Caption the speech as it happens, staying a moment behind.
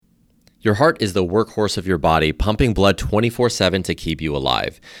Your heart is the workhorse of your body, pumping blood 24/7 to keep you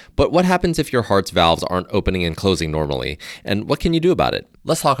alive. But what happens if your heart's valves aren't opening and closing normally? And what can you do about it?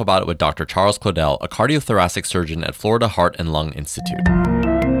 Let's talk about it with Dr. Charles Claudel, a cardiothoracic surgeon at Florida Heart and Lung Institute.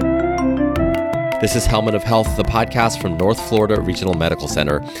 This is Helmet of Health, the podcast from North Florida Regional Medical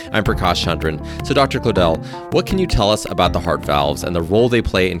Center. I'm Prakash Chandran. So Dr. Claudel, what can you tell us about the heart valves and the role they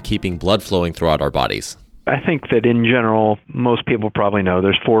play in keeping blood flowing throughout our bodies? I think that in general, most people probably know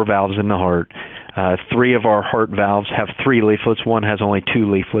there's 4 valves in the heart. 3 of our heart valves have 3 leaflets. One has only 2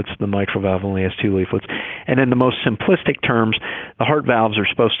 leaflets. The mitral valve only has 2 leaflets. And in the most simplistic terms, the heart valves are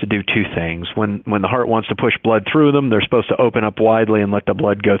supposed to do 2 things. When the heart wants to push blood through them, they're supposed to open up widely and let the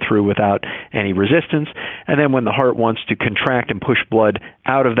blood go through without any resistance. And then when the heart wants to contract and push blood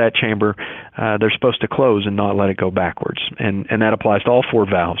out of that chamber, they're supposed to close and not let it go backwards. And that applies to all 4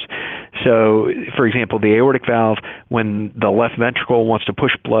 valves. So, for example, the aortic valve, when the left ventricle wants to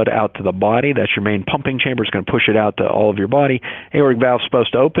push blood out to the body, that's your main pumping chamber, it's going to push it out to all of your body. Aortic valve's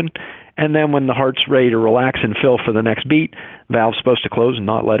supposed to open, and then when the heart's ready to relax and fill for the next beat, valve's supposed to close and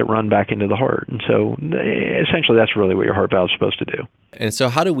not let it run back into the heart. And so, essentially, that's really what your heart valve's supposed to do. And so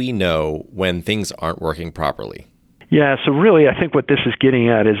how do we know when things aren't working properly? Yeah, so really I think what this is getting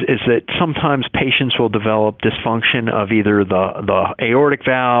at is that sometimes patients will develop dysfunction of either the aortic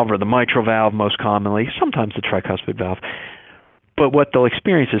valve or the mitral valve most commonly, sometimes the tricuspid valve. But what they'll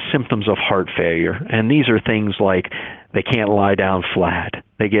experience is symptoms of heart failure. And these are things like they can't lie down flat.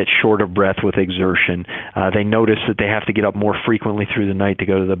 They get short of breath with exertion. They notice that they have to get up more frequently through the night to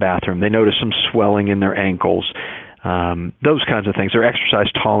go to the bathroom. They notice some swelling in their ankles. Those kinds of things. Their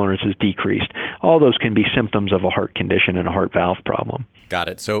exercise tolerance is decreased. All those can be symptoms of a heart condition and a heart valve problem. Got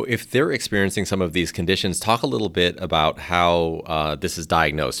it. So if they're experiencing some of these conditions, talk a little bit about how this is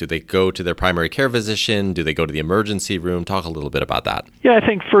diagnosed. Do they go to their primary care physician? Do they go to the emergency room? Talk a little bit about that. Yeah, I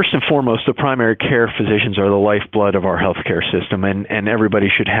think first and foremost, the primary care physicians are the lifeblood of our healthcare system, and everybody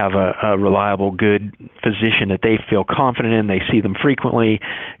should have a reliable, good physician that they feel confident in. They see them frequently,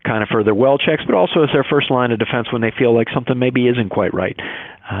 kind of for their well checks, but also as their first line of defense when they feel like something maybe isn't quite right.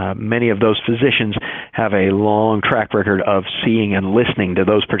 Many of those physicians have a long track record of seeing and listening to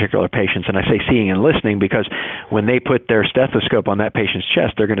those particular patients. And I say seeing and listening because when they put their stethoscope on that patient's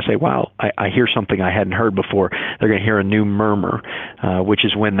chest, they're going to say, wow, I hear something I hadn't heard before. They're going to hear a new murmur, which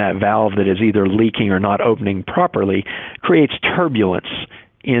is when that valve that is either leaking or not opening properly creates turbulence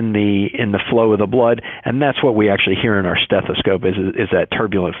in the flow of the blood, and that's what we actually hear in our stethoscope is that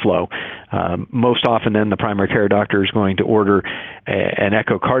turbulent flow. Most often then the primary care doctor is going to order an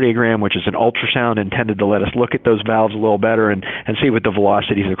echocardiogram, which is an ultrasound intended to let us look at those valves a little better and see what the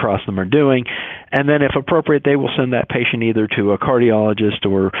velocities across them are doing. And then if appropriate, they will send that patient either to a cardiologist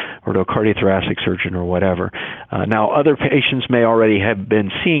or to a cardiothoracic surgeon or whatever. Now, other patients may already have been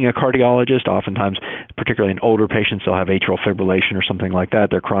seeing a cardiologist. Oftentimes, particularly in older patients, they'll have atrial fibrillation or something like that.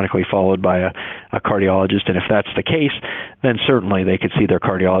 They're chronically followed by a cardiologist, and if that's the case, then certainly they could see their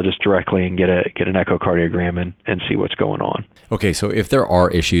cardiologist directly and get an echocardiogram and see what's going on. Okay, so if there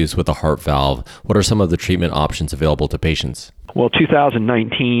are issues with the heart valve, what are some of the treatment options available to patients? Well,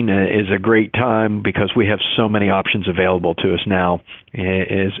 2019 is a great time because we have so many options available to us now.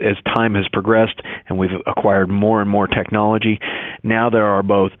 As time has progressed and we've acquired more and more technology, now there are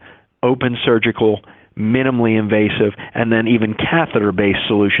both open surgical, minimally invasive, and then even catheter-based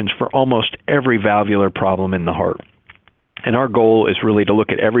solutions for almost every valvular problem in the heart. And our goal is really to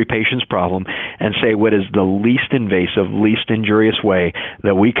look at every patient's problem and say what is the least invasive, least injurious way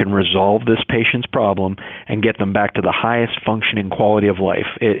that we can resolve this patient's problem and get them back to the highest functioning quality of life.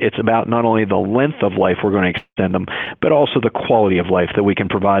 It's about not only the length of life we're going to extend them, but also the quality of life that we can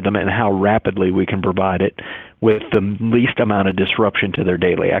provide them and how rapidly we can provide it with the least amount of disruption to their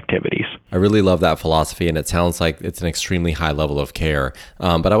daily activities. I really love that philosophy, and it sounds like it's an extremely high level of care.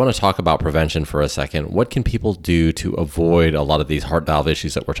 But I want to talk about prevention for a second. What can people do to avoid a lot of these heart valve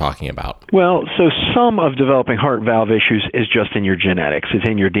issues that we're talking about? Well, so some of developing heart valve issues is just in your genetics. It's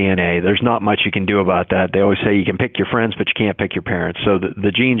in your DNA. There's not much you can do about that. They always say you can pick your friends, but you can't pick your parents. So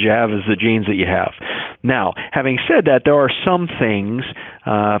the genes you have is the genes that you have. Now, having said that, there are some things,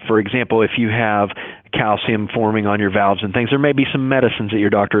 for example, if you have calcium forming on your valves and things, there may be some medicines that your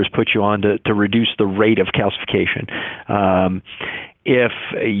doctor has put you on to reduce the rate of calcification. If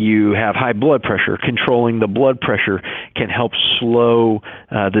you have high blood pressure, controlling the blood pressure can help slow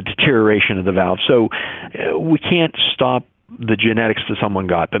the deterioration of the valve. So we can't stop the genetics that someone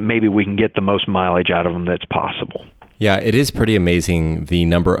got, but maybe we can get the most mileage out of them that's possible. Yeah, it is pretty amazing the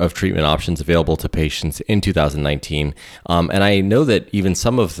number of treatment options available to patients in 2019. And I know that even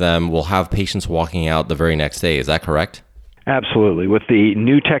some of them will have patients walking out the very next day. Is that correct? Absolutely. With the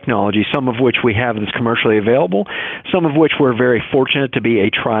new technology, some of which we have that's commercially available, some of which we're very fortunate to be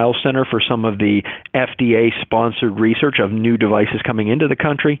a trial center for some of the FDA-sponsored research of new devices coming into the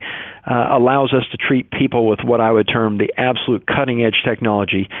country, allows us to treat people with what I would term the absolute cutting-edge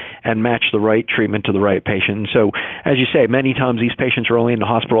technology and match the right treatment to the right patient. And so, as you say, many times these patients are only in the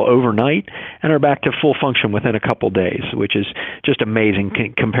hospital overnight and are back to full function within a couple days, which is just amazing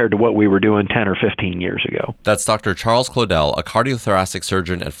compared to what we were doing 10 or 15 years ago. That's Dr. Charles Claudel, a cardiothoracic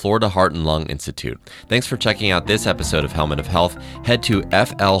surgeon at Florida Heart and Lung Institute. Thanks for checking out this episode of Helmet of Health. Head to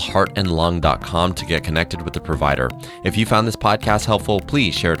flheartandlung.com to get connected with the provider. If you found this podcast helpful,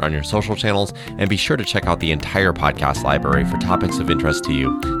 please share it on your social channels and be sure to check out the entire podcast library for topics of interest to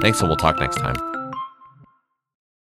you. Thanks, and we'll talk next time.